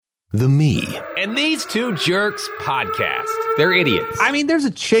The Me. And These Two Jerks podcast. They're idiots. I mean, there's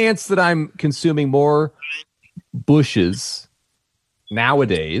a chance that I'm consuming more bushes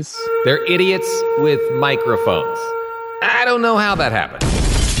nowadays. They're idiots with microphones. I don't know how that happened.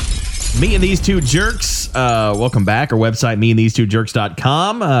 Me and These Two Jerks. Welcome back. Our website,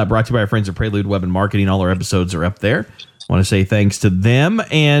 meandthese2jerks.com. Brought to you by our friends at Prelude Web and Marketing. All our episodes are up there. Want to say thanks to them.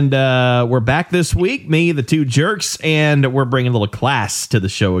 And we're back this week, me, the two jerks, and we're bringing a little class to the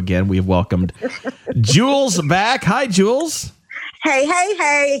show again. We've welcomed Jules back. Hi, Jules.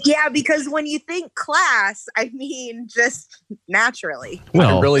 Hey. Yeah, because when you think class, I mean, just naturally.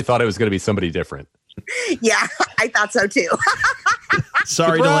 Well, I really thought it was going to be somebody different. Yeah, I thought so too.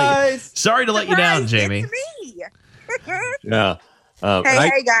 Sorry to let you down, Jamie. It's me. Yeah.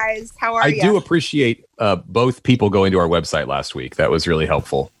 Hey, guys. How are you? I do appreciate both people going to our website last week. That was really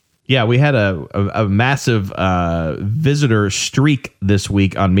helpful. Yeah, we had a massive visitor streak this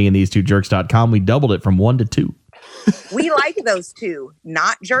week on meandthese2jerks.com. We doubled it from 1 to 2. We like those two,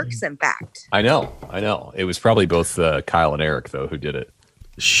 not jerks, in fact. I know. It was probably both Kyle and Eric, though, who did it.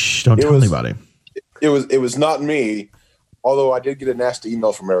 Shh, don't tell anybody. It was not me, although I did get a nasty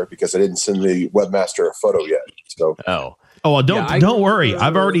email from Eric because I didn't send the webmaster a photo yet. So don't worry.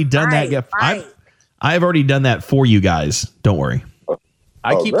 I've already done that. I've already done that for you guys. Don't worry.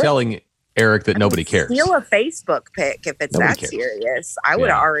 I keep telling Eric that nobody cares. Steal a Facebook pic if it's Nobody that cares. serious. I would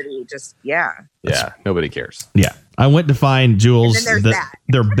have already just Yeah, nobody cares. Yeah. I went to find Jules that.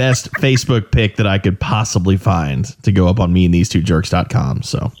 their best Facebook pic that I could possibly find to go up on meandthese2jerks.com.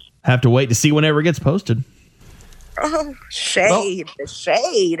 So have to wait to see whenever it gets posted. Oh, shade. The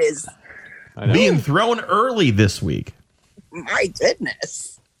shade is Being thrown early this week. My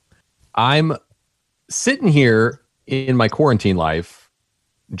goodness. I'm sitting here in my quarantine life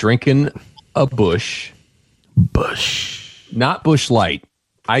drinking a Bush. Not Bush Light.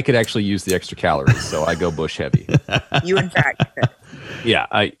 I could actually use the extra calories, so I go Bush Heavy. You, in fact. Yeah,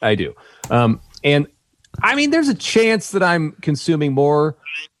 I do. And I mean, there's a chance that I'm consuming more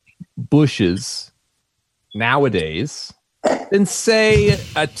bushes nowadays than, say,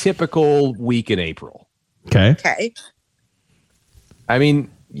 a typical week in April. Okay. I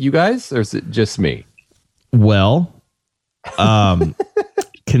mean, you guys, or is it just me? Well,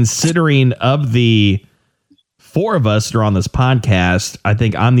 considering of the 4 of us that are on this podcast, I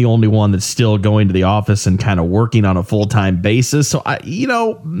think I'm the only one that's still going to the office and kind of working on a full-time basis. So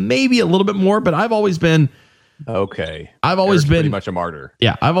maybe a little bit more, but I've always been okay. I've always been pretty much a martyr.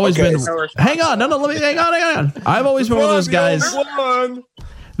 Yeah, I've always been. So hang on, no, let me hang on. I've always been one of those guys.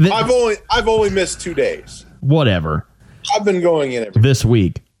 I've only missed 2 days. Whatever. I've been going in every This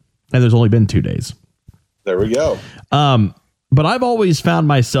week, and there's only been 2 days. There we go. But I've always found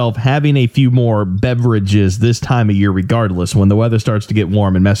myself having a few more beverages this time of year, regardless. When the weather starts to get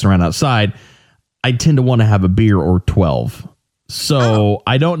warm and messing around outside, I tend to want to have a beer or 12. So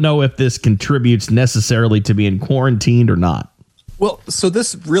I don't know if this contributes necessarily to being quarantined or not. Well, so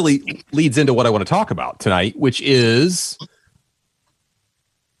this really leads into what I want to talk about tonight, which is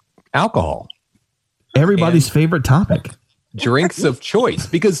alcohol. Everybody's favorite topic. Drinks of choice,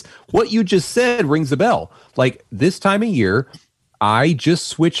 because what you just said rings a bell. Like this time of year, I just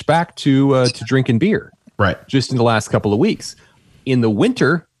switched back to drinking beer. Right. Just in the last couple of weeks. In the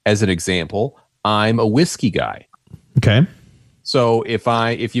winter, as an example, I'm a whiskey guy. Okay. So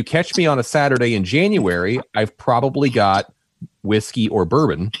if you catch me on a Saturday in January, I've probably got whiskey or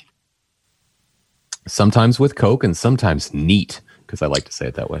bourbon, sometimes with Coke and sometimes neat, because I like to say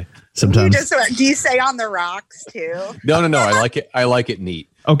it that way. Sometimes. Do you say on the rocks too? No. I like it neat.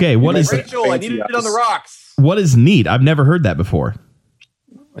 Okay. What is Rachel? I needed it on the rocks. What is neat? I've never heard that before.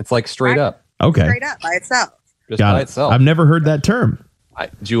 It's like straight up. Okay. Straight up by itself. Just Got by it. itself. I've never heard that term.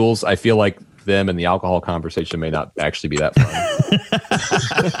 Jules, I feel like them and the alcohol conversation may not actually be that fun.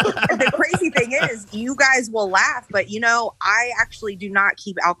 The crazy thing is, you guys will laugh, but I actually do not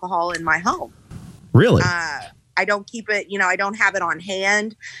keep alcohol in my home. Really? I don't keep it, I don't have it on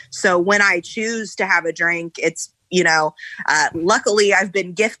hand. So when I choose to have a drink, it's, luckily I've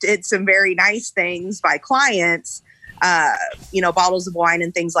been gifted some very nice things by clients, bottles of wine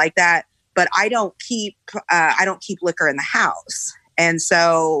and things like that. But I don't keep liquor in the house. And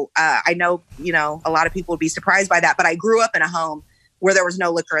so I know, a lot of people would be surprised by that, but I grew up in a home where there was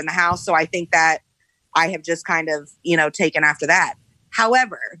no liquor in the house. So I think that I have just kind of, taken after that.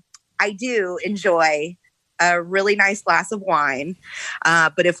 However, I do enjoy a really nice glass of wine.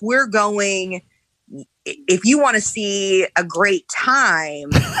 But if you want to see a great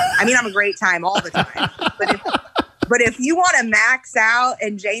time, I mean, I'm a great time all the time, but if you want to max out,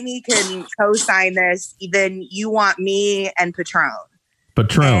 and Jamie can co-sign this, then you want me and Patron.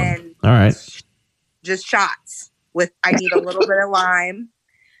 Patron. And All right. just shots with, I need a little bit of lime.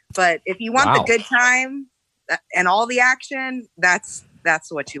 But if you want Wow. the good time and all the action, that's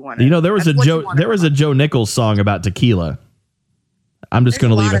what you want. You know, there was a Joe Nichols song about tequila. I'm just going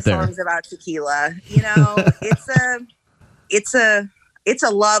to leave it there. Songs about tequila. You know, it's a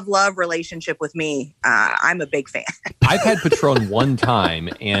love relationship with me. I'm a big fan. I've had Patron one time,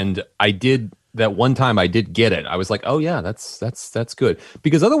 and I did get it. I was like, oh yeah, that's good,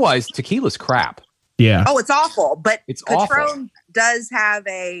 because otherwise tequila's crap. Yeah. Oh, it's awful. But It's Patron awful. does have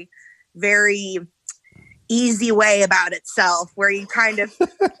a very easy way about itself where you kind of,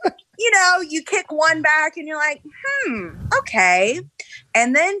 you know, you kick one back and you're like, okay.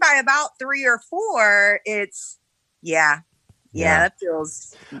 And then by about 3 or 4, it's, yeah, that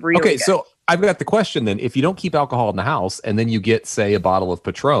feels really Okay, good. so I've got the question then. If you don't keep alcohol in the house and then you get, say, a bottle of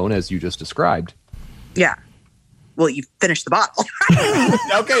Patron, as you just described. Yeah. Well, you finish the bottle.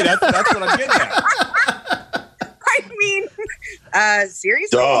 Okay, that's what I'm getting at. I mean,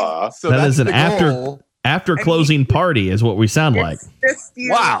 seriously. Duh. So That that's is an the goal. after closing party is what we sound like. It's just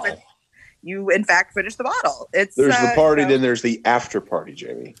you. Wow. You, in fact, finish the bottle. It's There's the party, you know, then there's the after party,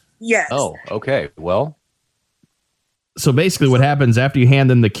 Jamie. yes. Oh, okay. Well, So basically what happens after you hand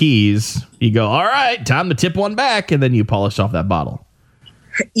them the keys, you go, all right, time to tip one back. And then you polish off that bottle.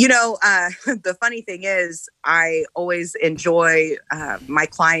 You know, the funny thing is, I always enjoy my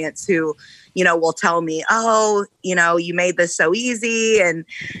clients who, you know, will tell me, oh, you know, you made this so easy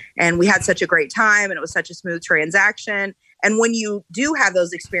and we had such a great time and it was such a smooth transaction. And when you do have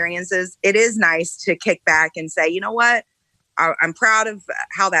those experiences, it is nice to kick back and say, you know what, I'm proud of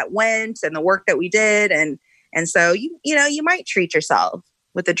how that went and the work that we did. And so, you know, you might treat yourself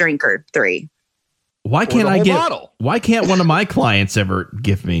with a drink or 3. Why or can't the I whole get? bottle. Why can't one of my clients ever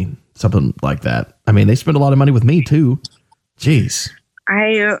give me something like that? I mean, they spend a lot of money with me too. Jeez.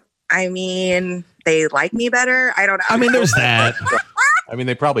 I mean, they like me better. I don't know. I mean, there's that. I mean,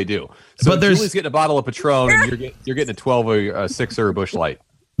 they probably do. So But there's- Julie's getting a bottle of Patron, and you're getting a 12 or a 6 or a Busch Light.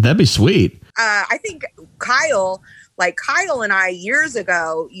 That'd be sweet. I think Kyle and I years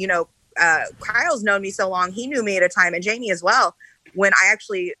ago, you know, Kyle's known me so long. He knew me at a time, and Jamie as well, when I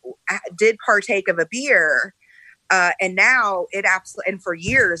actually did partake of a beer. And now and for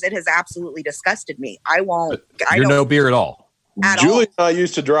years, it has absolutely disgusted me. I You're no beer at all. At Julie and I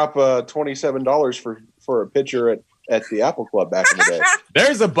used to drop $27 for a pitcher at the Apple Club back in the day.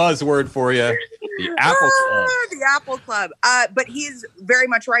 There's a buzzword for you. The Apple Club. The Apple Club. But he's very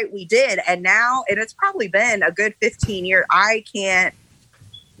much right. We did. And now, and it's probably been a good 15 years. I can't,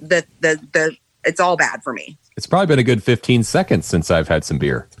 it's all bad for me. It's probably been a good 15 seconds since I've had some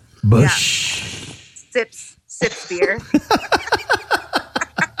beer. Bush. Sips beer.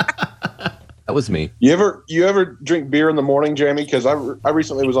 That was me. You ever drink beer in the morning, Jamie? Because I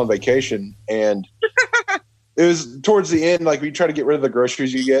recently was on vacation and it was towards the end, like we try to get rid of the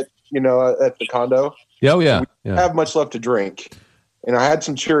groceries you get, you know, at the condo. Oh, yeah. I Yeah. have much left to drink. And I had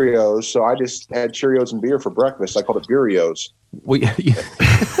some Cheerios, so I just had Cheerios and beer for breakfast. I called it Beerios. Well,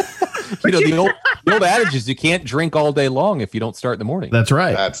 you know, the old adage is you can't drink all day long if you don't start in the morning. That's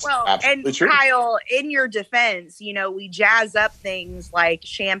right. That's Well, absolutely and true. Kyle, in your defense, you know, we jazz up things like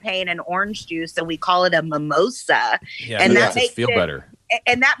champagne and orange juice and we call it a mimosa. Yeah, and it that makes us makes feel it- better.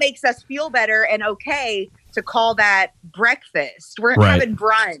 And that makes us feel better and okay to call that breakfast. We're Right. having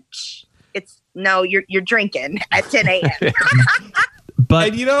brunch. You're drinking at 10 a.m. But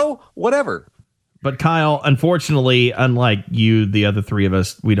And you know, whatever. But Kyle, unfortunately, unlike you, the other 3 of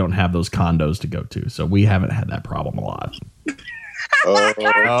us, we don't have those condos to go to. So we haven't had that problem a lot.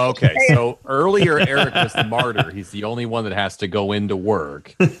 Okay, so earlier Eric was the martyr. He's the only one that has to go into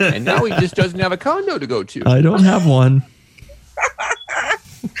work. And now he just doesn't have a condo to go to. I don't have one.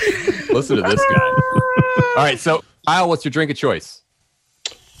 Listen to this guy. All right, so Kyle, what's your drink of choice?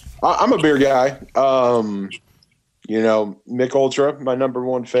 I'm a beer guy. You know, Mick Ultra, my number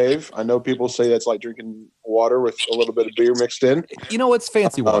 1 fave. I know people say that's like drinking water with a little bit of beer mixed in. You know what's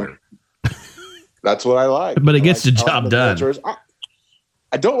fancy water? That's what I like. But it I gets like- the I like job Mick done. Ultras.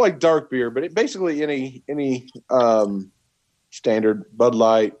 I don't like dark beer, but it basically any standard Bud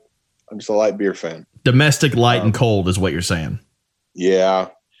Light. I'm just a light beer fan. Domestic, light, and cold is what you're saying. Yeah.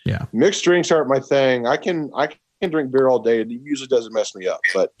 Yeah. Mixed drinks aren't my thing. I can drink beer all day. It usually doesn't mess me up,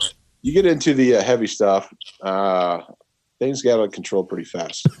 but you get into the heavy stuff, things get out of control pretty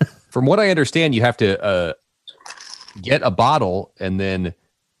fast. From what I understand, you have to get a bottle and then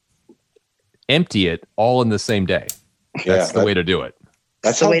empty it all in the same day. That's the way to do it.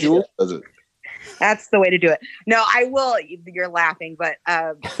 That's the how way to Jules does it. That's the way to do it. No, I will. You're laughing, but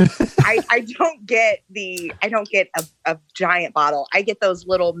I don't get a giant bottle. I get those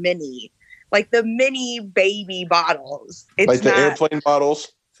little mini, like the mini baby bottles. It's like the airplane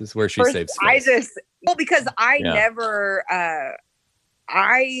bottles. This is where she saves space. Because I never,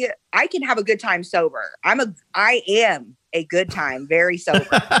 I can have a good time sober. I am a good time, very sober.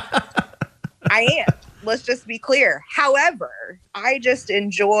 I am. Let's just be clear. However, I just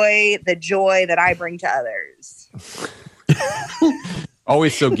enjoy the joy that I bring to others.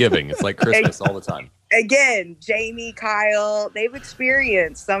 Always so giving. It's like Christmas all the time. Again, Jamie, Kyle, they've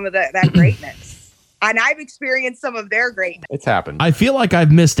experienced some of that greatness. And I've experienced some of their greatness. It's happened. I feel like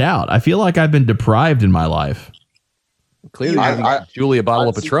I've missed out. I feel like I've been deprived in my life. Clearly, I Julie a bottle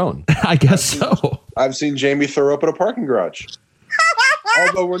of Patron. I guess so. I've seen Jamie throw up at a parking garage.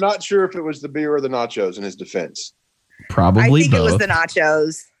 Although we're not sure if it was the beer or the nachos in his defense. Probably I think both. it was the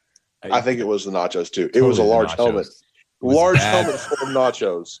nachos. I think it was the nachos too. It was a large helmet. Large helmet full of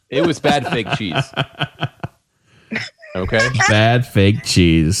nachos. It was bad fake cheese. Okay. Bad fake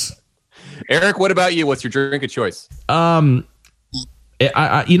cheese. Eric, what about you? What's your drink of choice? Jamie,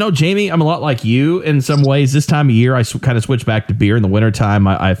 I'm a lot like you in some ways. This time of year, I kind of switch back to beer. In the wintertime,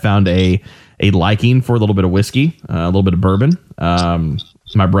 I found a liking for a little bit of whiskey, a little bit of bourbon.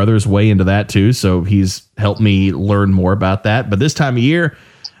 My brother's way into that too, so he's helped me learn more about that. But this time of year,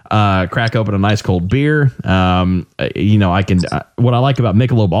 crack open a nice cold beer. I can. What I like about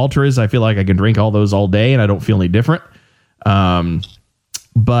Michelob Ultra is I feel like I can drink all those all day, and I don't feel any different.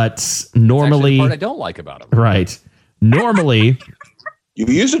 But normally, the part I don't like about them. Right? Normally. You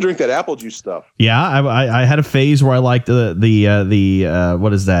used to drink that apple juice stuff. Yeah, I had a phase where I liked the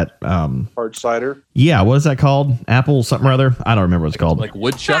what is that? Hard cider. Yeah, what is that called? Apple something or other? I don't remember what it's called. Like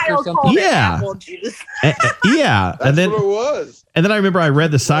woodchuck or something? Yeah. Apple juice. Yeah. That's what it was. And then I remember I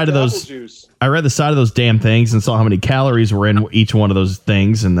read the side of those. Apple juice. I read the side of those damn things and saw how many calories were in each one of those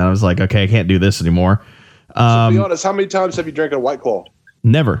things, and then I was like, okay, I can't do this anymore. So be honest, how many times have you drank a White Claw?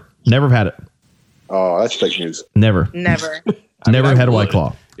 Never have had it. Oh, that's fake news. Never. Never had a White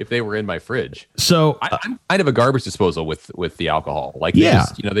Claw if they were in my fridge. So I'm kind of a garbage disposal with the alcohol. Like,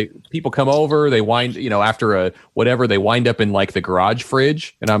 people come over, they wind, after a whatever, they wind up in like the garage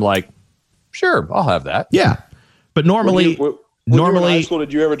fridge, and I'm like, sure, I'll have that. Yeah, but normally, When you were in high school,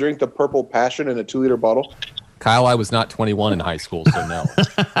 did you ever drink the Purple Passion in a 2-liter bottle? Kyle, I was not 21 in high school, so no.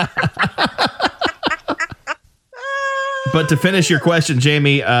 But to finish your question,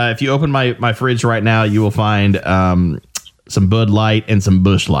 Jamie, if you open my fridge right now, you will find some Bud Light and some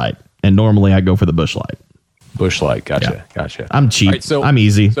Busch Light. And normally I go for the Busch Light. Busch Light, gotcha, Yeah. gotcha. I'm cheap. Right, so I'm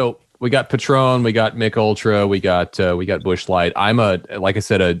easy. So we got Patron, we got Mich Ultra, we got Busch Light. I'm like I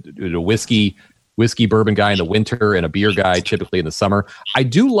said, a whiskey bourbon guy in the winter and a beer guy typically in the summer. I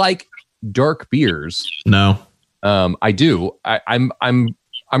do like dark beers. No. I do.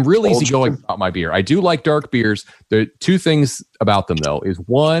 I'm real easygoing about my beer. I do like dark beers. There are two things about them though.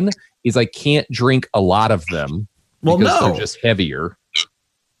 One is I can't drink a lot of them. Well, because no. they're just heavier.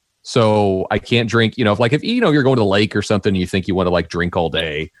 So I can't drink, if you're going to the lake or something, you think you want to like drink all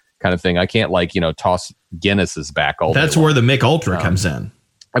day kind of thing. I can't toss Guinnesses back all day. That's where the Mich Ultra comes in.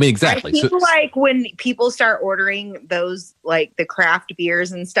 I mean, exactly. I feel like when people start ordering those, like the craft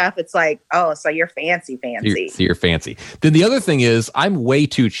beers and stuff, it's like, oh, so you're fancy. You're fancy. Then the other thing is I'm way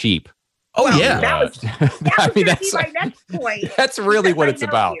too cheap. Oh, yeah. That was my next point. That's really what it's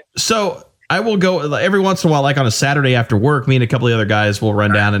about. So I will go every once in a while, like on a Saturday after work, me and a couple of other guys will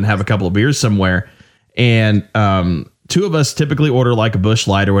run down and have a couple of beers somewhere. And two of us typically order like a Busch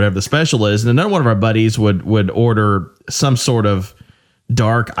Light or whatever the special is. And another one of our buddies would order some sort of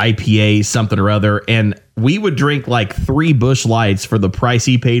dark IPA, something or other. And we would drink like 3 Busch Lights for the price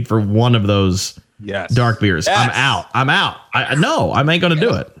he paid for one of those dark beers. Yes. I'm out. I ain't going to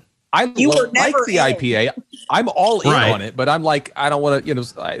do it. I like the IPA. I'm all in on it, but I'm like, I don't want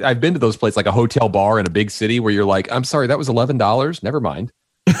to, I've been to those places like a hotel bar in a big city where you're like, I'm sorry, that was $11. Never mind.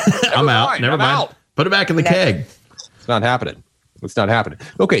 I'm out. Never mind. Put it back in the keg. It's not happening.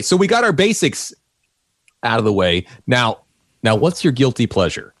 Okay. So we got our basics out of the way. Now what's your guilty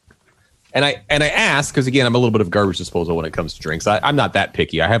pleasure? And I ask, because again, I'm a little bit of garbage disposal when it comes to drinks. I'm not that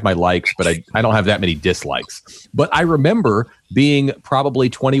picky. I have my likes, but I don't have that many dislikes. But I remember being probably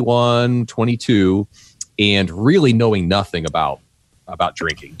 21, 22, and really knowing nothing about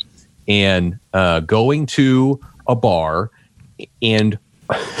drinking, and going to a bar and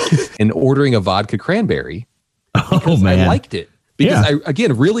ordering a vodka cranberry. Oh man, I liked it because I,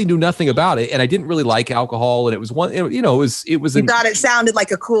 again, really knew nothing about it, and I didn't really like alcohol, and it was one, you know, it was. You thought it sounded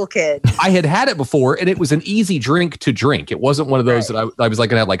like a cool kid. I had it before, and it was an easy drink to drink. It wasn't one of those that I was like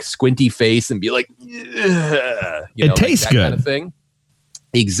gonna have like squinty face and be like, it tastes that good kind of thing.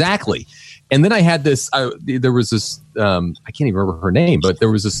 Exactly. And then I had this. There was this. I can't even remember her name, but there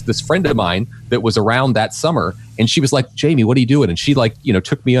was this friend of mine that was around that summer, and she was like, "Jamie, what are you doing?" And she like, you know,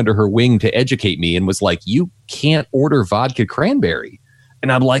 took me under her wing to educate me, and was like, "You can't order vodka cranberry." And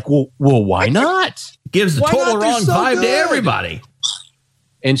I'm like, "Well, why not?" Gives the total They're wrong so vibe to good. everybody.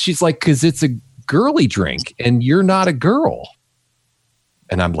 And she's like, "Because it's a girly drink, and you're not a girl."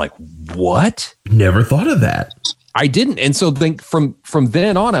 And I'm like, "What?" Never thought of that. I didn't. And so then from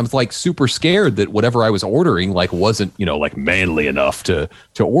then on, I was like super scared that whatever I was ordering like wasn't, you know, like manly enough to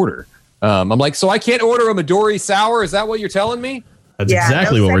order. I'm like, so I can't order a Midori sour? Is that what you're telling me? That's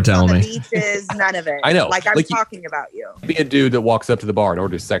exactly no what we're sex on telling the me. Beaches, none of it. I know. Like I'm Like, talking about you. Be a dude that walks up to the bar and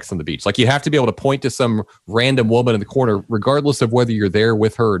orders sex on the beach. Like you have to be able to point to some random woman in the corner, regardless of whether you're there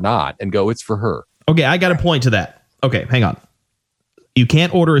with her or not, and go, it's for her. Okay, I got a point to that. Okay, hang on. You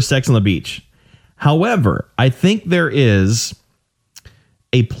can't order a sex on the beach. However, I think there is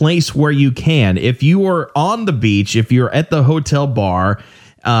a place where you can. If you are on the beach, if you're at the hotel bar,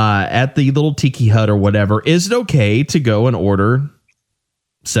 at the little tiki hut or whatever, is it okay to go and order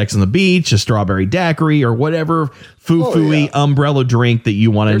sex on the beach, a strawberry daiquiri, or whatever foo-foo-y umbrella drink that you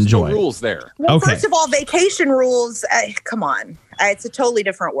want to There's enjoy? no rules there. Well, Okay. first of all, vacation rules. Come on, it's a totally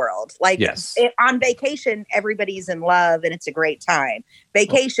different world. Like Yes. on vacation, everybody's in love and it's a great time.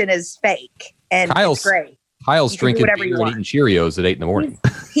 Vacation is fake and it's great. Kyle's You can do drinking whatever you beer and want. eating Cheerios at 8 a.m.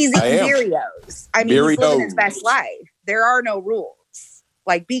 He's I eating am. Cheerios. I mean, he's living his Cheerios. best life. There are no rules.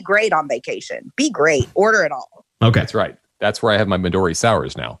 Like, be great on vacation. Be great. Order it all. Okay. That's right. That's where I have my Midori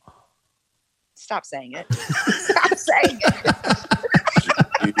sours now. Stop saying it. Stop saying it.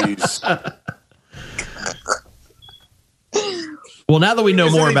 Jeez. Well, now that we know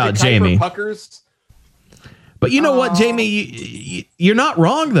more about Jamie. Puckers? But you know what, Jamie? You're not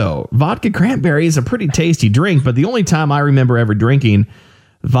wrong, though. Vodka cranberry is a pretty tasty drink, but the only time I remember ever drinking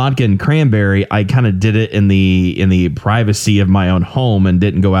vodka and cranberry, I kind of did it in the privacy of my own home and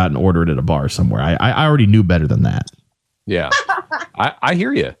didn't go out and order it at a bar somewhere. I already knew better than that. Yeah. I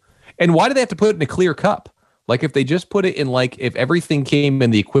hear you. And why do they have to put it in a clear cup? Like if they just put it in like, if everything came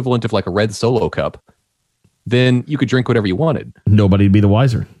in the equivalent of like a red Solo cup, then you could drink whatever you wanted. Nobody'd be the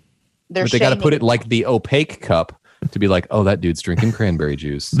wiser. They're But they got to shaming put it in like the opaque cup to be like, oh, that dude's drinking cranberry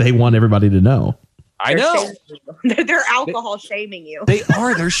juice. They want everybody to know. I They're know. shaming you. They're alcohol shaming you. They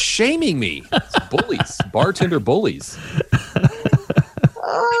are. They're shaming me. It's bullies. Bartender bullies.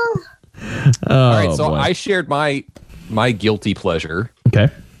 Oh, All right. So boy. I shared my guilty pleasure. Okay.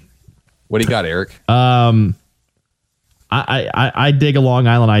 What do you got, Eric? I dig a Long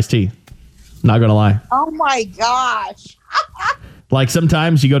Island iced tea. Not gonna lie. oh my gosh. Like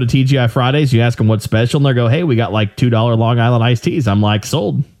sometimes you go to TGI Fridays, you ask them what's special, and they go, "Hey, we got like $2 Long Island iced teas." I'm like,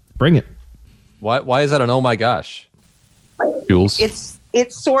 sold. Bring it. Why is that an oh my gosh? Jules?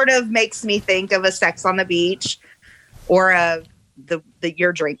 It sort of makes me think of a Sex on the Beach or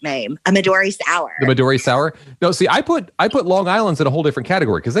your drink name, a Midori sour. The Midori sour? No, see, I put Long Island's in a whole different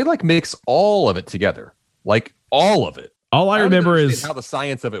category because they like mix all of it together. Like all of it. All I don't remember understand is how the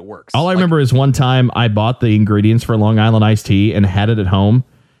science of it works. all I Like, remember is one time I bought the ingredients for Long Island iced tea and had it at home,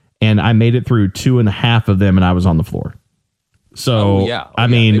 and I made it through 2.5 of them, and I was on the floor. So Oh, yeah. Oh, I yeah.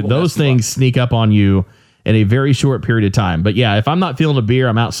 They mean, will those mess you things up. sneak up on you in a very short period of time. But yeah, if I'm not feeling a beer,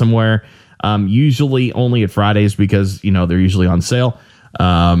 I'm out somewhere. Usually only at Fridays because they're usually on sale.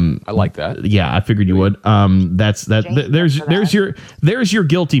 I like that. Yeah, I figured you would. That's that. Jane, There's your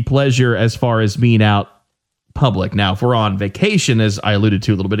guilty pleasure as far as being out public. Now, if we're on vacation, as I alluded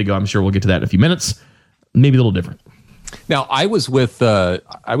to a little bit ago, I'm sure we'll get to that in a few minutes. Maybe a little different. Now, I was with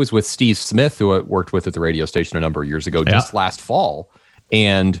Steve Smith, who I worked with at the radio station a number of years ago, just last fall,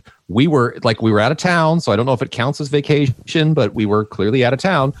 and we were out of town, so I don't know if it counts as vacation, but we were clearly out of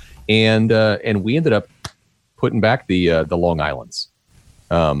town, and we ended up putting back the Long Islands.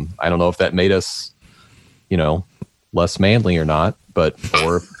 I don't know if that made us, less manly or not, but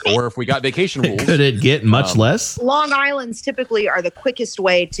or if we got vacation rules. Could it get much less? Long Islands typically are the quickest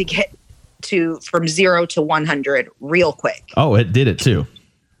way to get from 0 to 100 real quick. Oh, it did it too.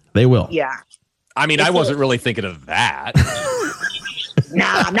 They will. Yeah. I mean, I wasn't really thinking of that.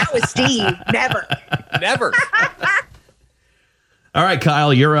 Nah, not with Steve. Never. Never. All right,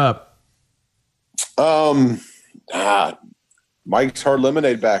 Kyle, you're up. Mike's Hard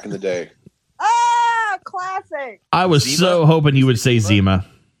Lemonade back in the day. Ah, classic. I was Zima? so hoping you would say Zima.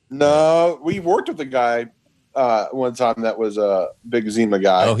 No, we worked with the guy one time that was a big Zima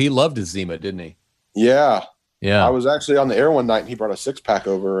guy. Oh, he loved his Zima, didn't he? Yeah. Yeah. I was actually on the air one night and he brought a 6-pack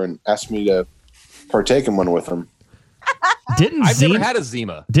over and asked me to partake in one with him. I've never had a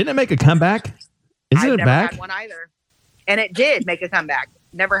Zima. Didn't it make a comeback? Isn't I've it never back? had one either. And it did make a comeback.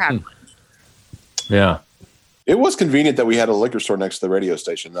 Never had one. Yeah. It was convenient that we had a liquor store next to the radio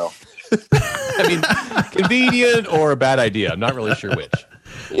station, though. I mean, convenient or a bad idea. I'm not really sure which.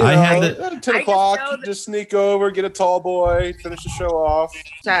 I had at 10 o'clock, just sneak over, get a tall boy, finish the show off.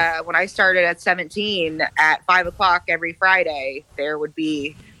 When I started at 17, at 5 o'clock every Friday, there would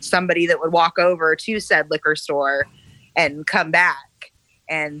be somebody that would walk over to said liquor store and come back.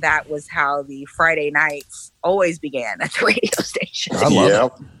 And that was how the Friday nights always began at the radio station. I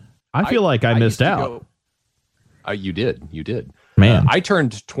love it. I feel like I missed used to out. You did. Man. I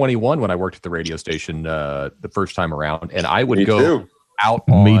turned 21 when I worked at the radio station the first time around, and I would Me go too. out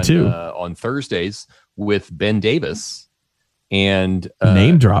on, Me too. On Thursdays with Ben Davis and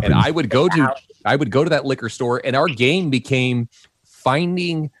Name dropping. And I would go to that liquor store, and our game became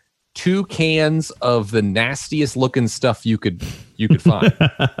finding 2 cans of the nastiest looking stuff you could find.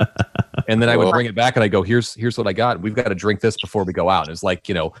 And then I would bring it back and I go, here's what I got. We've got to drink this before we go out. It's like,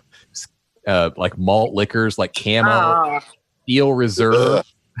 like malt liquors, like Camel, Steel Reserve.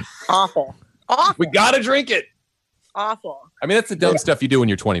 Awful. We got to drink it. Awful. I mean, that's the dumb stuff you do when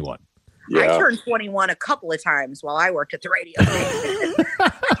you're 21. Yeah. I turned 21 a couple of times while I worked at the radio station.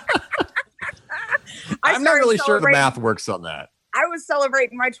 I'm not really sure the math works on that. I was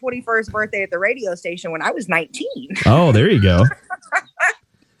celebrating my 21st birthday at the radio station when I was 19. Oh, there you go.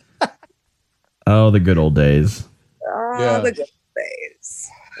 Oh, the good old days. The good days.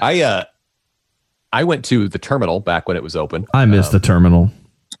 I went to the terminal back when it was open. I miss the terminal.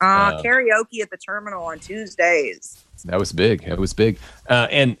 Karaoke at the terminal on Tuesdays. That was big. It was big.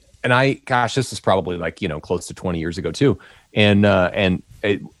 And I, gosh, this is probably like, close to 20 years ago too. And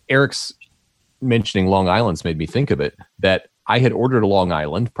Eric's mentioning Long Island's made me think of it, that I had ordered a Long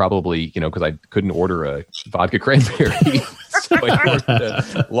Island, probably, because I couldn't order a vodka cranberry. So I ordered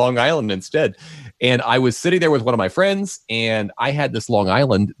a Long Island instead. And I was sitting there with one of my friends, and I had this Long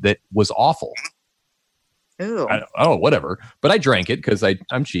Island that was awful. Ooh. Whatever. But I drank it because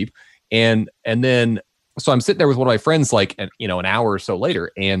I'm cheap. And then, so I'm sitting there with one of my friends, like, an hour or so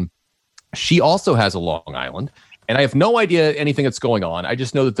later, and she also has a Long Island. And I have no idea anything that's going on. I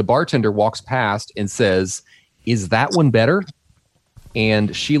just know that the bartender walks past and says, "Is that one better?"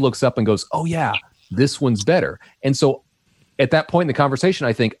 And she looks up and goes, "Oh yeah, this one's better." And so at that point in the conversation,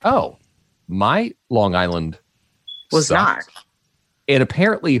 I think, oh, my Long Island was sucked. not. And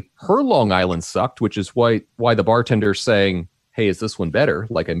apparently her Long Island sucked, which is why the bartender's saying, "Hey, is this one better?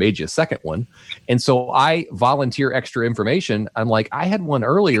 Like, I made you a second one." And so I volunteer extra information. I'm like, I had one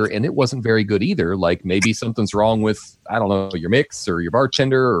earlier and it wasn't very good either. Like, maybe something's wrong with, I don't know, your mix or your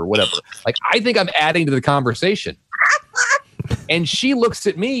bartender or whatever. Like, I think I'm adding to the conversation. And she looks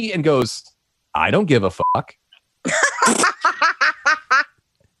at me and goes, "I don't give a fuck."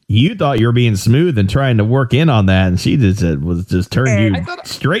 You thought you were being smooth and trying to work in on that, and she just turned you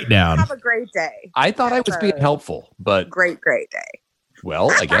straight down. Have a great day. I thought I was being helpful, but great day.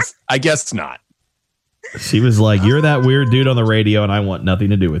 Well, I guess not. She was like, "You're that weird dude on the radio, and I want nothing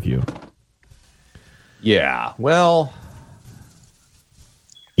to do with you." Yeah. Well.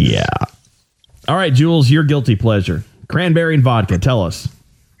 Yeah. All right, Jules, your guilty pleasure. Cranberry and vodka. Tell us.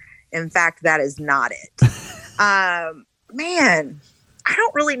 In fact, that is not it. Man, I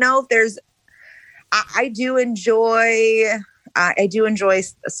don't really know if there's. I do enjoy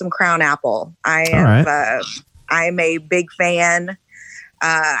some Crown Apple. I'm a big fan.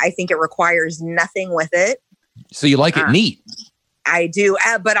 I think it requires nothing with it. So you like it neat? I do,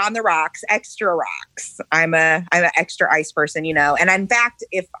 but on the rocks, extra rocks. I'm an extra ice person, And in fact,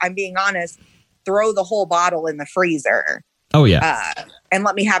 if I'm being honest, throw the whole bottle in the freezer. Oh yeah. And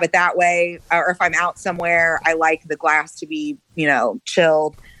let me have it that way. Or if I'm out somewhere, I like the glass to be,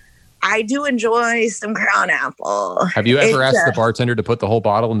 chilled. I do enjoy some Crown Apple. Have you ever asked the bartender to put the whole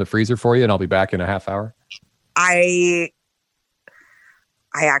bottle in the freezer for you and I'll be back in a half hour? I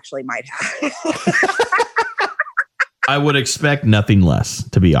actually might have. I would expect nothing less,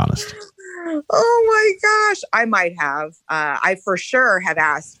 to be honest. Oh my gosh. I might have. I for sure have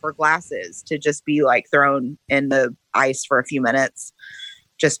asked for glasses to just be like thrown in the ice for a few minutes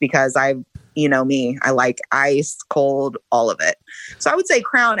just because me, I like ice, cold, all of it. So I would say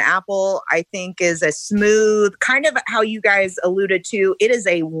Crown Apple, I think, is a smooth, kind of how you guys alluded to. It is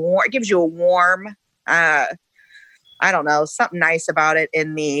it gives you a warm, I don't know, something nice about it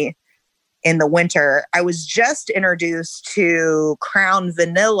in the winter. I was just introduced to Crown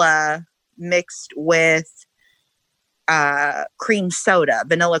Vanilla mixed with cream soda,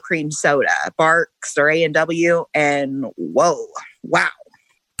 vanilla cream soda, Barks or A&W, and whoa, wow.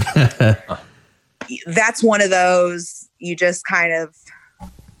 That's one of those you just kind of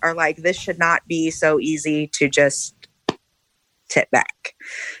are like, this should not be so easy to just tip back.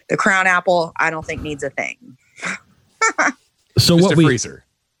 The Crown Apple, I don't think needs a thing. So Just what a we freezer.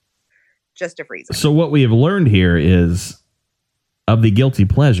 Just a freezer. so what we have learned here is of the guilty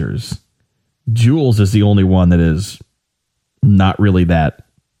pleasures, Jules is the only one that is not really that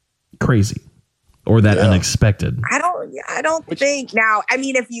crazy or that unexpected. I don't think now. I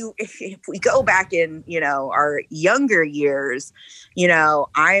mean, if we go back in, our younger years,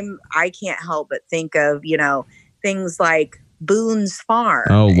 I can't help but think of, things like Boone's Farm.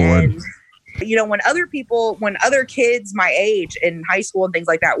 Oh, Lord. And, when other kids my age in high school and things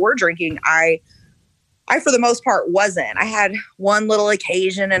like that were drinking, I for the most part wasn't. I had one little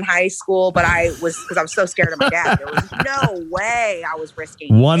occasion in high school, but because I was so scared of my dad. There was no way I was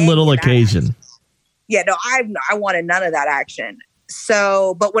risking One little occasion. Yeah, no, I wanted none of that action.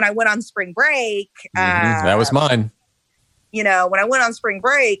 So, but when I went on spring break, That was mine. when I went on spring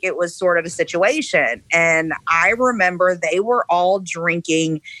break, it was sort of a situation. And I remember they were all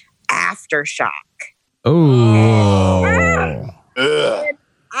drinking Aftershock. Oh. And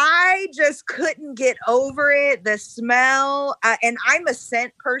I just couldn't get over it. The smell, and I'm a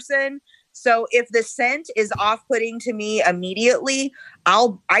scent person. So if the scent is off-putting to me immediately,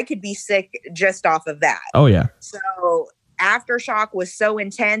 I could be sick just off of that. Oh, yeah. So Aftershock was so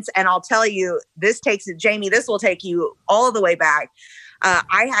intense. And I'll tell you, Jamie, this will take you all the way back.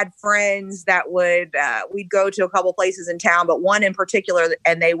 I had friends that we'd go to a couple places in town, but one in particular,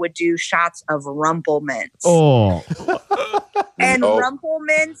 and they would do shots of Rumple Mints. Oh. And Rumple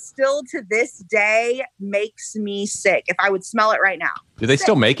Mints still to this day makes me sick. If I would smell it right now. Do they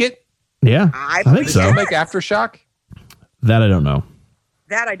still make it? Yeah. I think so. Still make Aftershock? That I don't know.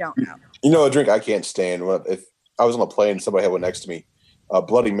 That I don't know. You know, a drink I can't stand. If I was on a plane, somebody had one next to me.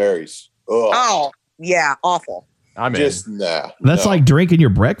 Bloody Marys. Ugh. Oh, yeah. Awful. I'm in. Just nah. That's like drinking your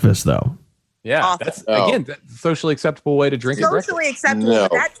breakfast, though. Yeah, Awful. that's again that's a socially acceptable way to drink a breakfast. Socially acceptable, No.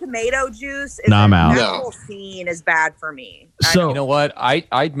 but that tomato juice is I'm out. that No. whole scene is bad for me. So You know what?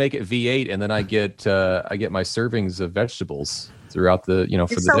 I'd make it V8, and then I get my servings of vegetables throughout the for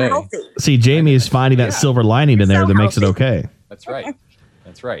It's the so day. healthy. see, Jamie is finding that silver lining in It's there so that makes it healthy. okay. That's right.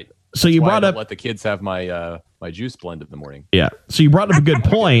 That's right. So you Why I brought don't up let the kids have my my juice blend in the morning. Yeah. So you brought up a good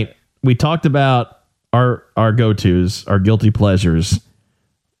point. We talked about our go-tos, our guilty pleasures,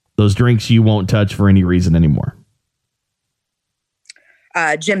 those drinks you won't touch for any reason anymore.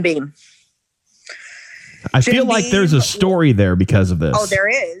 Jim Beam. I Jim feel like there's a Beam- story there because of this. Oh, there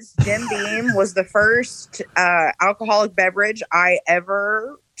is. Jim Beam was the first alcoholic beverage I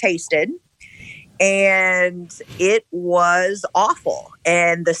ever tasted, and it was awful.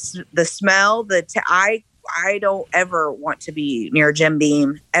 And the smell, I don't ever want to be near Jim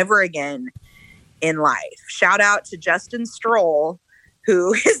Beam ever again in life. Shout out to Justin Stroll,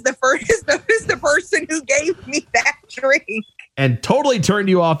 who is the person who gave me that drink. And totally turned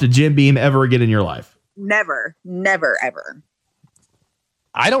you off to Jim Beam ever again in your life. Never, ever.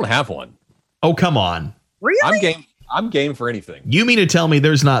 I don't have one. Oh, come on. Really? I'm game for anything. You mean to tell me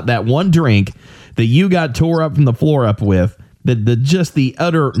there's not that one drink that you got tore up from the floor up with, that just the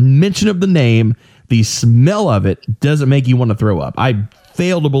utter mention of the name, the smell of it doesn't make you want to throw up? I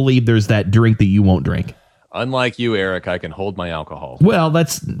fail to believe there's that drink that you won't drink. Unlike you, Eric, I can hold my alcohol. Well,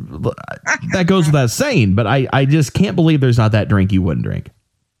 that goes without saying, but I just can't believe there's not that drink you wouldn't drink.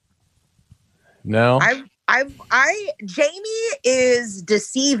 No. Jamie is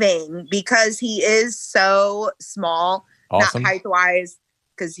deceiving because he is so small, Awesome. not height wise,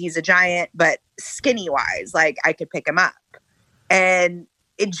 because he's a giant, but skinny wise, like I could pick him up. And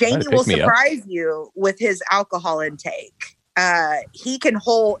Jamie will pick me up. surprise you with his alcohol intake. He can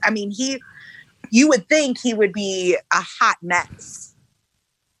hold, you would think he would be a hot mess,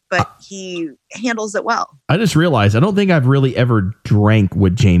 but he handles it well. I just realized I don't think I've really ever drank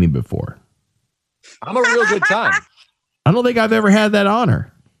with Jamie before. I'm a real good time. I don't think I've ever had that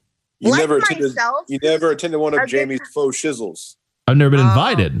honor. You Like never attended. myself, You never attended one a of good Jamie's faux shizzles. I've never been Oh.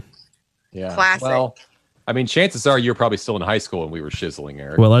 invited. Yeah. Classic. Well, I mean, chances are you're probably still in high school when we were shizzling,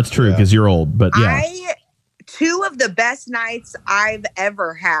 Eric. Well, that's true because you're old, but yeah. Two of the best nights I've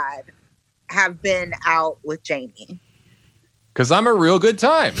ever had have been out with Jamie Because I'm a real good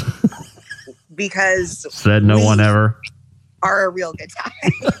time. because Said no we one ever. are a real good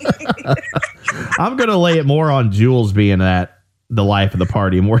time. I'm going to lay it more on Jules being that the life of the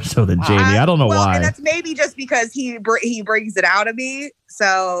party more so than Jamie. I don't know why. And that's maybe just because he brings it out of me.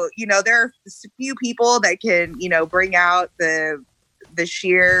 So, there are a few people that can, bring out the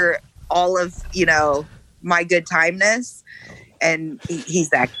sheer, all of, my good timeness. And he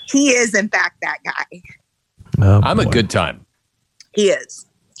is in fact that guy. Oh, I'm a boy. good time. He is.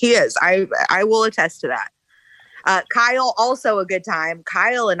 I will attest to that. Kyle, also a good time.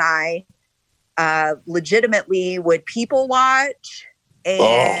 Kyle and I legitimately would people watch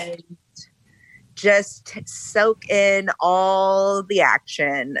and just soak in all the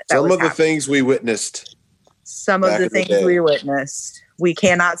action. Some of the things we witnessed. Some of the things we witnessed, we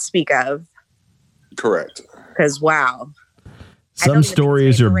cannot speak of. Correct. Because, wow. Some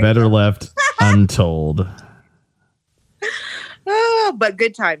stories are better left untold. But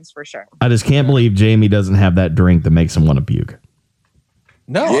good times for sure. I just can't believe Jamie doesn't have that drink that makes him want to puke.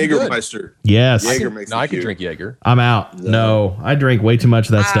 No, I'm good. Jägermeister. Yes. Jaeger makes I me can puke. drink Jaeger. I'm out. No, I drink way too much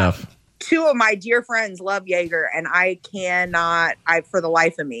of that stuff. Two of my dear friends love Jaeger, and I cannot, for the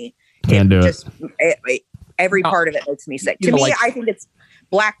life of me, Can't do it. Every part of it makes me sick. To me, I think it's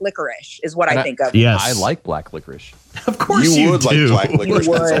black licorice is what I think of. Yes. I like black licorice. Of course You you would do. like black licorice.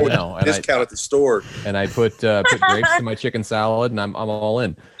 You That's would. always No, and discount at the store. And I put grapes in my chicken salad, and I'm all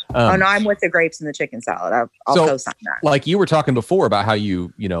in. Oh no, I'm with the grapes and the chicken salad. I'll So, co-sign that. Like you were talking before about how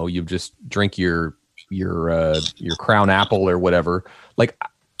you just drink your Crown Apple or whatever, like,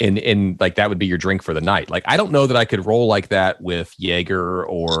 and like that would be your drink for the night. Like, I don't know that I could roll like that with Jaeger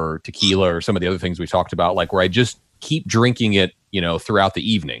or tequila or some of the other things we talked about, like where I just keep drinking it, throughout the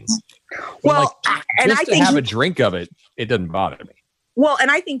evening. Well, and just I to think have a drink of it, it doesn't bother me. Well, and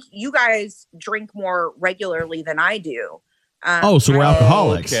I think you guys drink more regularly than I do. So we're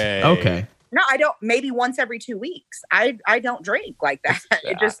alcoholics. Okay. No, I don't. Maybe once every 2 weeks. I don't drink like that.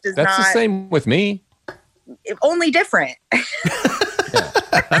 It just is That's not. the same with me. Only different.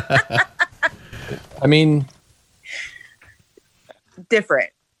 I mean, Different.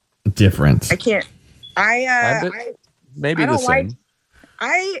 Different. I can't. maybe I the don't same.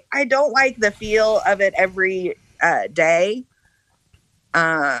 like- I don't like the feel of it every day.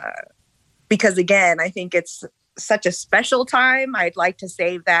 Because again, I think it's such a special time. I'd like to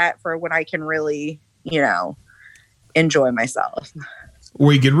save that for when I can really, enjoy myself.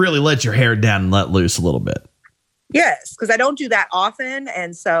 Where you could really let your hair down and let loose a little bit. Yes, because I don't do that often,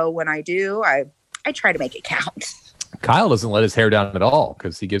 and so when I do, I try to make it count. Kyle doesn't let his hair down at all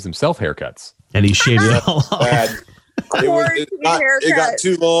because he gives himself haircuts. And he shaved it all off. Bad. It got Haircut.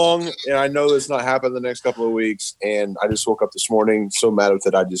 too long, and I know it's not happening the next couple of weeks. And I just woke up this morning so mad with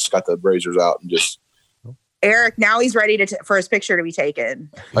it. I just got the razors out and just. Eric, now he's ready for his picture to be taken.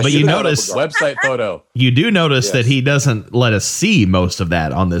 But you notice Website photo. you do notice Yes. that he doesn't let us see most of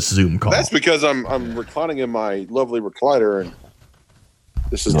that on this Zoom call. That's because I'm reclining in my lovely recliner, and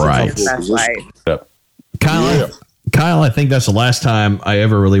this is Right. the comfortable That's position. right. Kyle, I think that's the last time I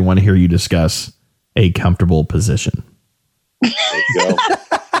ever really want to hear you discuss a comfortable position. There you go.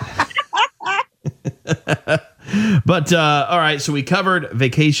 But all right, so we covered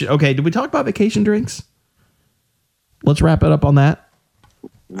vacation. Okay, did we talk about vacation drinks? Let's wrap it up on that.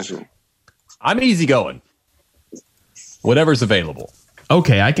 I'm easygoing. Whatever's available.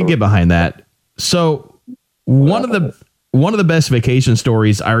 Okay, I can get behind that. So one of the best vacation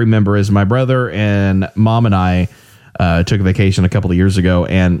stories I remember is my brother and mom and I took a vacation a couple of years ago,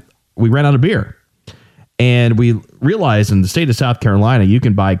 and we ran out of beer. And we realized in the state of South Carolina, you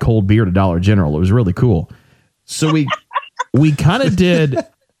can buy cold beer at Dollar General. It was really cool. So we kind of did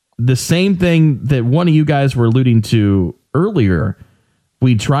the same thing that one of you guys were alluding to earlier.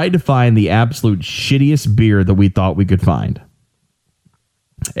 We tried to find the absolute shittiest beer that we thought we could find.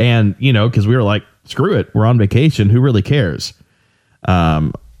 And, because we were like, screw it. We're on vacation. Who really cares?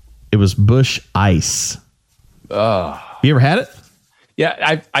 It was Busch Ice. You ever had it?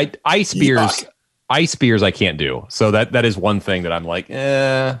 Yeah, I ice beers. Ice beers I can't do. So that is one thing that I'm like,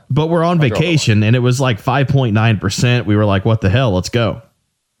 But we're on vacation and it was like 5.9%. We were like, what the hell? Let's go.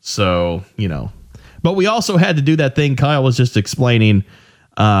 So, but we also had to do that thing Kyle was just explaining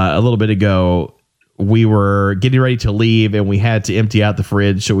a little bit ago. We were getting ready to leave and we had to empty out the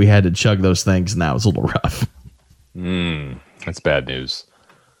fridge. So we had to chug those things, and that was a little rough. that's bad news.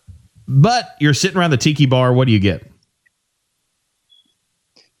 But you're sitting around the tiki bar. What do you get?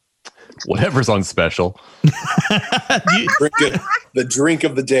 Whatever's on special. The drink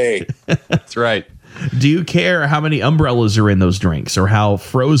of the day. That's right. Do you care how many umbrellas are in those drinks or how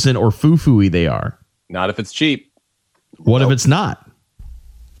frozen or foo-foo-y they are? Not if it's cheap. What if it's not?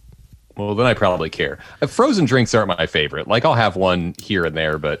 Well, then I probably care. Frozen drinks aren't my favorite. Like, I'll have one here and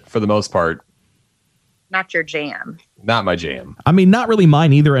there, but for the most part, Not your jam. Not my jam. I mean, not really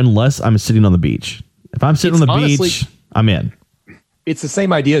mine either, unless I'm sitting on the beach. If I'm sitting on the Honestly, beach, I'm in. It's the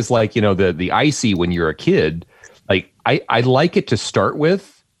same idea as like, the icy when you're a kid. Like I like it to start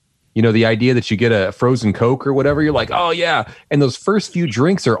with, the idea that you get a frozen Coke or whatever. You're like, oh yeah. And those first few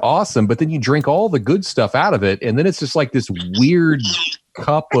drinks are awesome, but then you drink all the good stuff out of it. And then it's just like this weird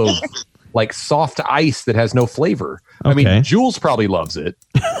cup of like soft ice that has no flavor. I mean, Jules probably loves it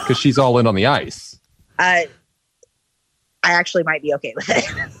because she's all in on the ice. I actually might be okay with it.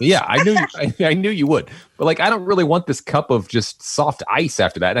 Yeah, I knew you would. But like, I don't really want this cup of just soft ice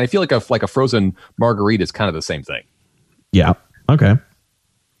after that. And I feel like a frozen margarita is kind of the same thing. Yeah. Okay.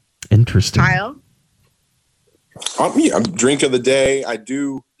 Interesting. Kyle? I'm drink of the day. I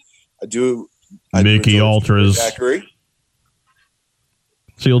do Mickey Ultras. Daiquiri.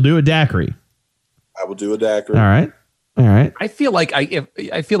 So you'll do a daiquiri. I will do a daiquiri. All right. I feel like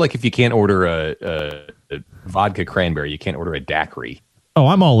if you can't order a vodka cranberry, you can't order a daiquiri. Oh,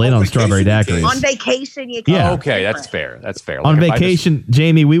 I'm all in on strawberry daiquiris. On vacation, you can. Yeah. Okay, that's fair. Like on vacation,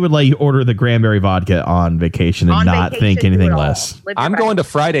 Jamie, we would let you order the cranberry vodka on vacation and not think anything less. I'm going to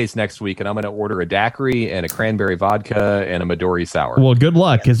Fridays next week, and I'm going to order a daiquiri and a cranberry vodka and a Midori sour. Well, good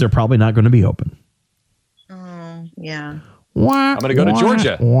luck, because they're probably not going to be open. Yeah. I'm going to go to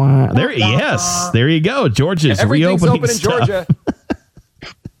Georgia. There you go. Georgia's Everything's reopening open in stuff. Georgia.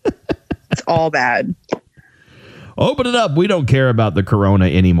 It's all bad. Open it up. We don't care about the corona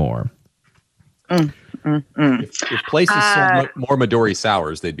anymore. If places sold more Midori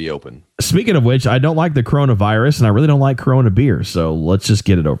sours, they'd be open. Speaking of which, I don't like the coronavirus, and I really don't like Corona beer. So let's just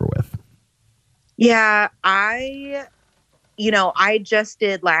get it over with. Yeah, I just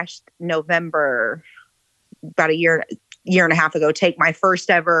did last November, about a year and a half ago, take my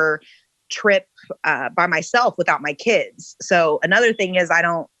first ever trip by myself without my kids. So another thing is I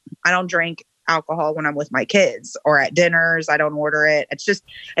don't drink alcohol when I'm with my kids or at dinners. I don't order it. It's just,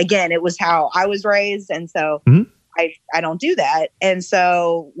 again, it was how I was raised. And so I don't do that. And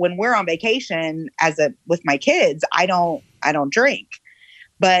so when we're on vacation with my kids, I don't drink.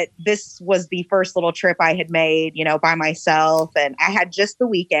 But this was the first little trip I had made, by myself. And I had just the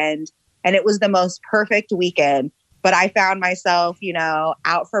weekend, and it was the most perfect weekend. But I found myself,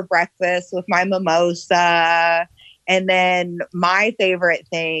 out for breakfast with my mimosa. And then my favorite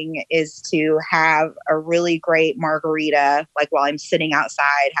thing is to have a really great margarita, like while I'm sitting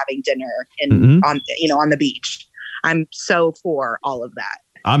outside having dinner on the beach. I'm so for all of that.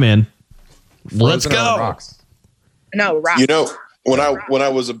 I'm in. Let's go. Rocks. No, rocks. When I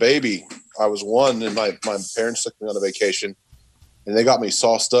was a baby, I was one, and my parents took me on a vacation, and they got me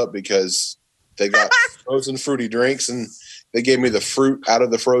sauced up because they got frozen fruity drinks, and they gave me the fruit out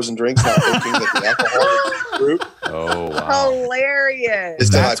of the frozen drinks, not thinking that the alcohol was fruit. Oh, wow. Hilarious.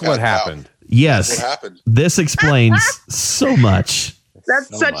 That's what happened. Yes. That's what happened. This explains so much.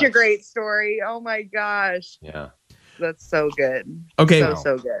 That's such a great story. Oh my gosh. Yeah. That's so good. Okay.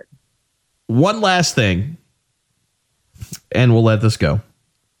 So good. One last thing, and we'll let this go.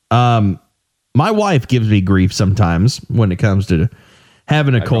 My wife gives me grief sometimes when it comes to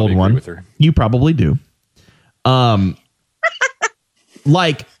having a cold one. With her. You probably do.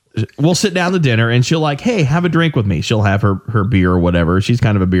 Like, we'll sit down to dinner and she'll like, hey, have a drink with me. She'll have her beer or whatever. She's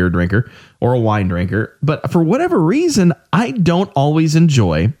kind of a beer drinker or a wine drinker. But for whatever reason, I don't always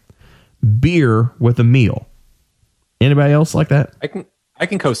enjoy beer with a meal. Anybody else like that? I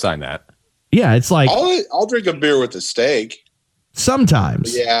can co-sign that. Yeah, it's like I'll drink a beer with a steak.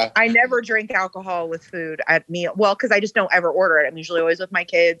 Sometimes. Yeah. I never drink alcohol with food at meal. Well, because I just don't ever order it. I'm usually always with my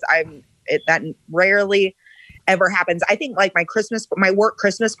kids. That rarely ever happens. I think like my work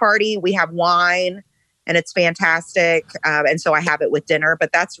Christmas party, we have wine and it's fantastic. And so I have it with dinner,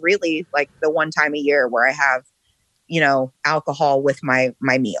 but that's really like the one time a year where I have, alcohol with my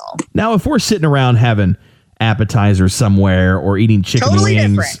meal. Now, if we're sitting around having appetizers somewhere or eating chicken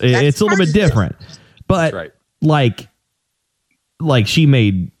wings, it's a little bit different. But right. like she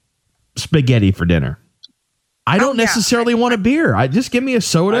made spaghetti for dinner. I don't necessarily want a beer. I just give me a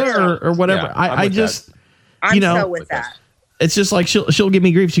soda or whatever. Yeah, I'm so with that. It's just like she'll give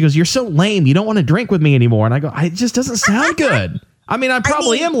me grief. She goes, "You're so lame. You don't want to drink with me anymore." And I go, "It just doesn't sound good." I mean, I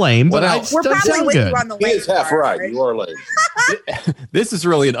probably am lame, but it just doesn't sound good. He is half right. You are lame. This is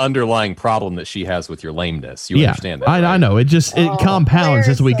really an underlying problem that she has with your lameness. You understand that? Right? I know. It compounds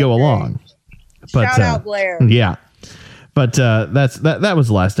as we go along. But, shout out Blair. Yeah. But that was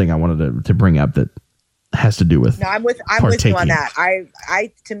the last thing I wanted to bring up that has to do with. No, I'm with you on that.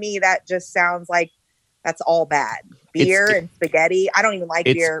 I to me that just sounds like that's all bad. Beer and spaghetti. I don't even like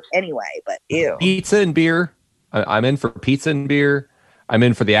beer anyway, but ew. Pizza and beer. I'm in for pizza and beer. I'm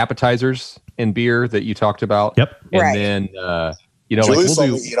in for the appetizers and beer that you talked about. Yep. And Right. then Julie like saw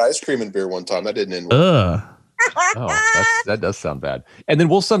we'll me do. eat ice cream and beer one time. That didn't end well. Oh, that does sound bad. And then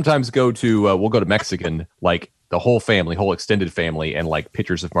we'll sometimes go to Mexican, like the whole family, whole extended family, and like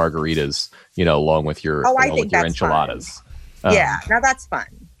pitchers of margaritas, along with your Oh, I along think with your that's fun. enchiladas. Yeah, now that's fun.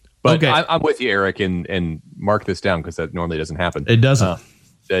 But Okay. I'm with you, Eric, and mark this down because that normally doesn't happen. It doesn't.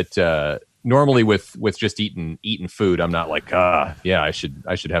 Normally with just eating food, I'm not like, yeah, I should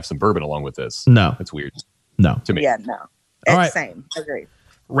have some bourbon along with this. No. That's weird No. to me. Yeah, no. All It's right. same. Agreed.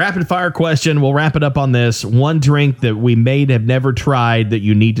 Rapid fire question. We'll wrap it up on this. One drink that we may have never tried that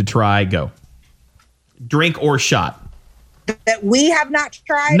you need to try. Go. Drink or shot That we have not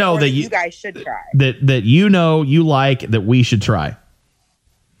tried. No, or that that you- you guys should try. that you like that we should try.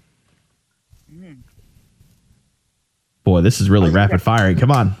 Boy, this is really rapid firing.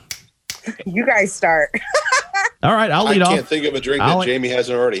 Come on. You guys start. All right, I'll I lead can't off. think of a drink I'll- that Jamie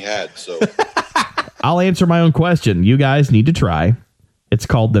hasn't already had. So I'll answer my own question. You guys need to try. It's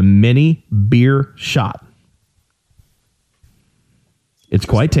called the mini beer shot. It's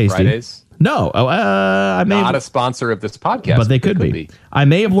quite tasty. Fridays, No, I may not a sponsor of this podcast, but they could be. I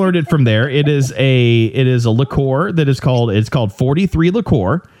may have learned it from there. It is a liqueur that is called 43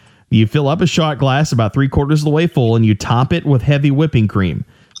 liqueur. You fill up a shot glass about 3/4 of the way full, and you top it with heavy whipping cream.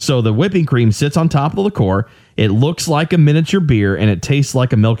 So the whipping cream sits on top of the liqueur. It looks like a miniature beer, and it tastes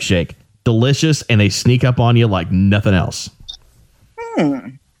like a milkshake. Delicious, and they sneak up on you like nothing else.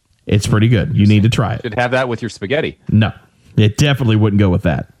 It's pretty good. You need to try it. Should have that with your spaghetti. No, it definitely wouldn't go with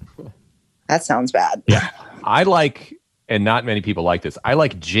that. That sounds bad. Yeah, I like, and not many people like this, I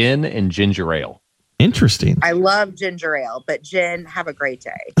like gin and ginger ale. interesting. I love ginger ale, but gin, have a great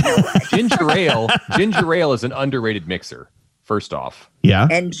day. No way. Ginger ale is an underrated mixer, first off. Yeah,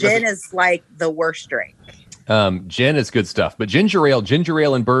 And gin is like the worst drink. Gin is good stuff, but ginger ale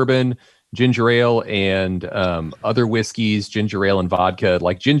and bourbon, ginger ale and other whiskeys, ginger ale and vodka,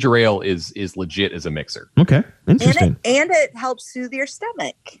 like ginger ale is legit as a mixer. okay, interesting. And it helps soothe your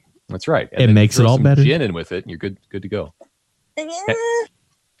stomach. That's right. And It then makes throw it all some better. Gin in with it, and you're good to go. Yeah.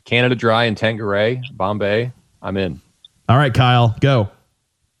 Canada Dry and Tanqueray, Bombay. I'm in. All right, Kyle, go.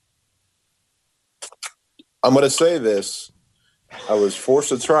 I'm going to say this. I was forced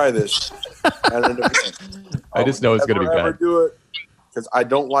to try this at an event. I just know it's going to be Never, ever bad. do it because I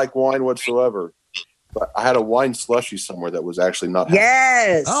don't like wine whatsoever. But I had a wine slushy somewhere that was actually not.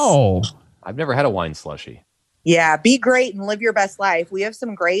 Yes. Oh, I've never had a wine slushy. Yeah. Be great and live your best life. We have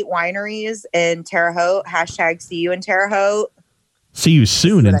some great wineries in Terre Haute. # see you in Terre Haute. see you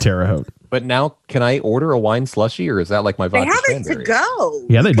soon in Terre Haute. But now, can I order a wine slushy, or is that like my They vodka have it to cranberry? go.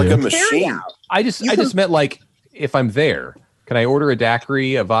 Yeah, they Like do. a Carry machine. out. I just You can- meant like if I'm there, can I order a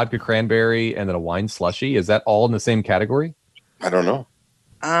daiquiri, a vodka cranberry, and then a wine slushy? Is that all in the same category? I don't know.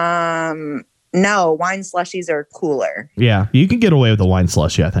 No, wine slushies are cooler. Yeah, you can get away with a wine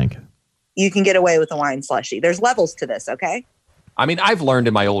slushy, I think. You can get away with a wine slushy. There's levels to this, okay? I mean, I've learned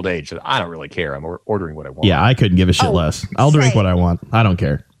in my old age that I don't really care. I'm ordering what I want. Yeah, I couldn't give a shit Oh, less. I'll drink same. what I want. I don't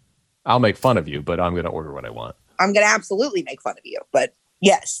care. I'll make fun of you, but I'm going to order what I want. I'm going to absolutely make fun of you. But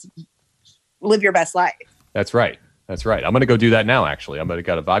yes, live your best life. That's right. That's right. I'm going to go do that now, actually.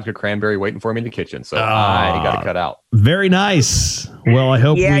 Got a vodka cranberry waiting for me in the kitchen. So I got to cut out. Very nice. Well, I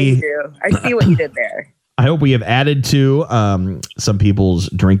hope Yeah, you we do. I see what you did there. have added to some people's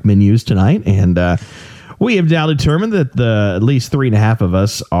drink menus tonight, and we have now determined that at least 3.5 of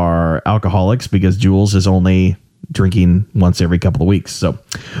us are alcoholics because Jules is only drinking once every couple of weeks. So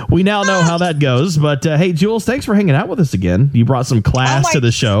we now know how that goes. But hey, Jules, thanks for hanging out with us again. You brought some class my- to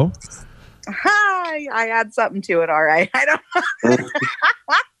the show. Hi, I add something to it. All right. I don't.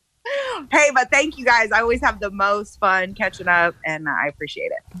 Hey, but thank you guys. I always have the most fun catching up, and I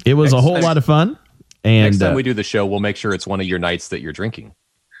appreciate it. It was a Next whole time- lot of fun. And Next time we do the show, we'll make sure it's one of your nights that you're drinking.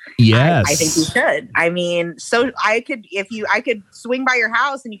 yes, I think we should. I mean, so I could swing by your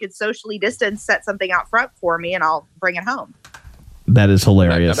house and you could socially distance, set something out front for me, and I'll bring it home. that is I'm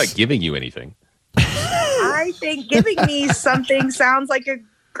hilarious. not giving you anything. I think giving me something sounds like a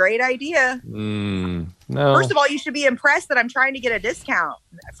great idea. No. First of all, you should be impressed that I'm trying to get a discount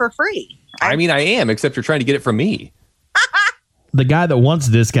for free. I mean, I am, except you're trying to get it from me. The guy that wants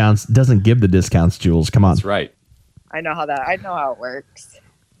discounts doesn't give the discounts, Jules. Come on. That's right. I know how it works.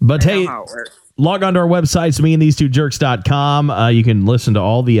 But I know hey, how it works. log on to our website, meandthese2jerks.com. You can listen to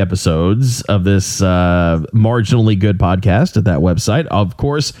all the episodes of this marginally good podcast at that website. Of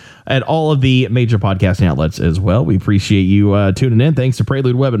course, at all of the major podcasting outlets as well. We appreciate you tuning in. Thanks to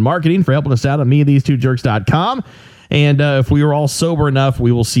Prelude Web and Marketing for helping us out at meandthese2jerks.com. And if we are all sober enough,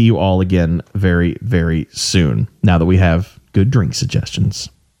 we will see you all again very, very soon. Now that we have good drink suggestions.